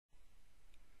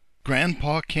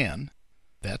Grandpa Ken,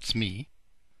 that's me,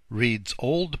 reads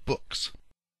old books.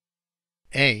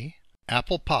 A.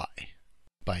 Apple Pie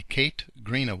by Kate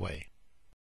Greenaway.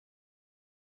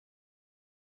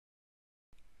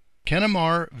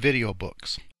 Kenamar Video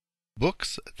Books.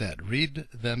 Books that read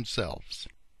themselves.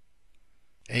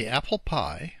 A Apple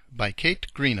Pie by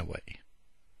Kate Greenaway.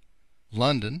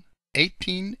 London,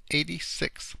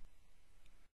 1886.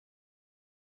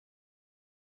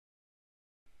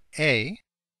 A.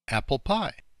 Apple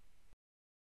Pie.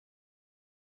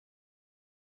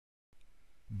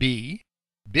 B.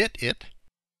 Bit It.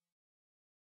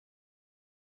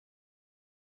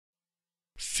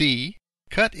 C.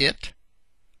 Cut It.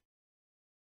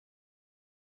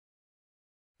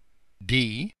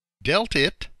 D. Dealt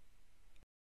It.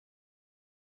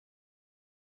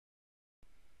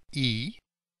 E.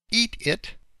 Eat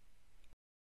It.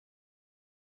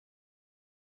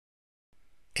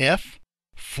 F.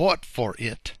 Fought for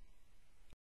it.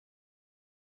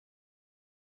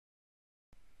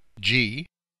 G.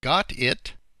 Got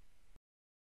it.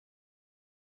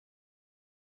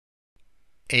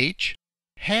 H.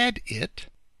 Had it.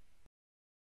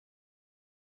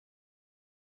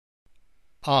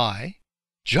 I.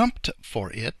 Jumped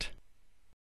for it.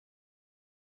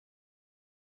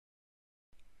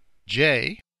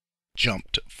 J.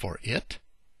 Jumped for it.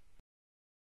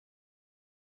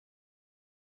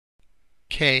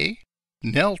 K.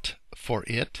 Knelt for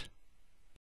it.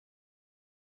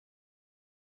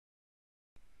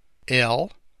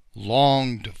 L.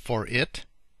 Longed for it.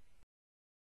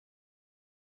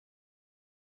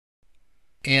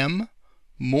 M.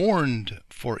 Mourned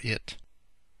for it.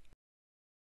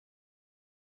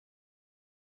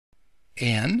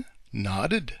 N.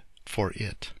 Nodded for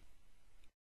it.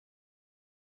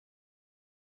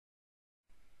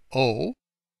 O.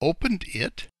 Opened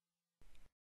it.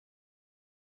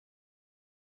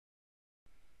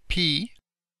 P.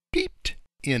 Peeped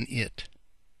in it.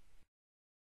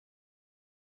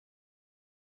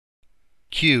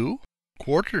 Q.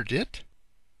 Quartered it.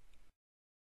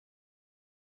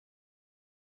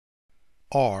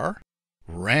 R.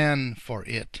 Ran for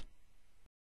it.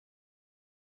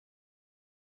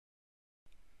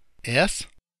 S.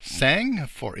 Sang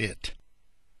for it.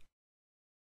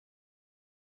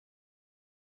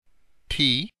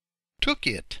 T. Took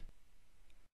it.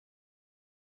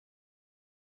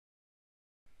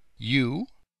 U,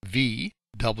 V,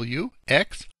 W,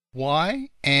 X, Y,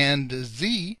 and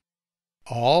Z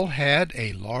all had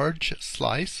a large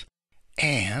slice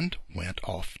and went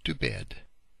off to bed.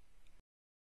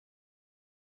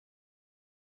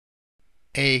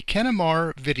 A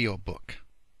Kenamar Video Book.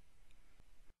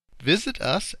 Visit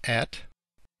us at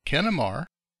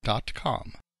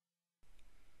kenamar.com.